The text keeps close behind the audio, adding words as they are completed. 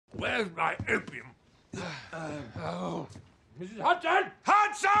Where's my opium? Oh. Mrs. Hudson!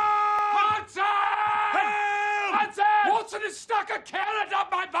 Hudson! Hudson! Help! Hudson! Watson has stuck a carrot up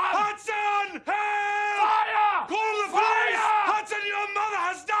my bum! Hudson! Help! Fire! Call the Fire! police! Hudson, your mother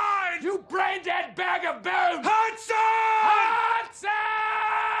has died! You brain-dead bag of bones! Hudson!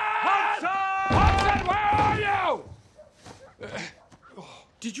 Hudson! Hudson, where are you?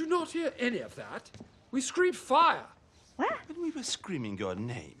 Did you not hear any of that? We screamed fire. What? When we were screaming your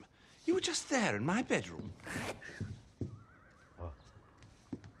name, you were just there in my bedroom.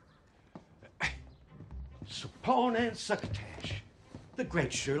 Pawn and succotash. The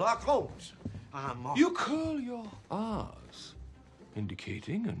great Sherlock Holmes. You curl your R's,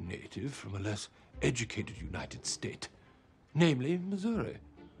 indicating a native from a less educated United State, namely Missouri.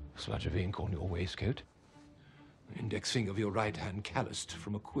 Smudge of ink on your waistcoat. The index finger of your right hand calloused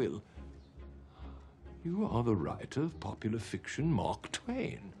from a quill. You are the writer of popular fiction Mark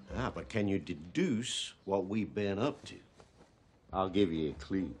Twain. But can you deduce what we've been up to? I'll give you a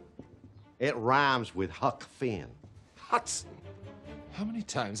clue. It rhymes with Huck Finn. Hudson, how many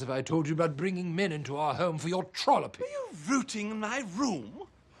times have I told you about bringing men into our home for your trolloping? Are you rooting in my room?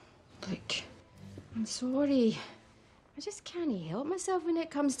 Look, I'm sorry. I just can't help myself when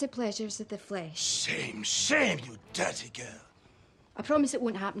it comes to pleasures of the flesh. Shame, you dirty girl. I promise it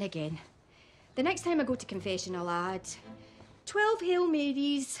won't happen again. The next time I go to confession, I'll add 12 Hail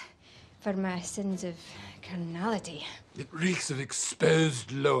Marys for my sins of carnality. It reeks of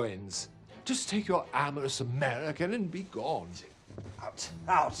exposed loins. Just take your amorous American and be gone.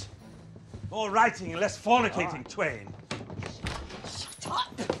 Out. More writing and less fornicating, Twain. Shut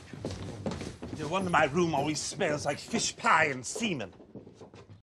up! No wonder my room always smells like fish pie and semen.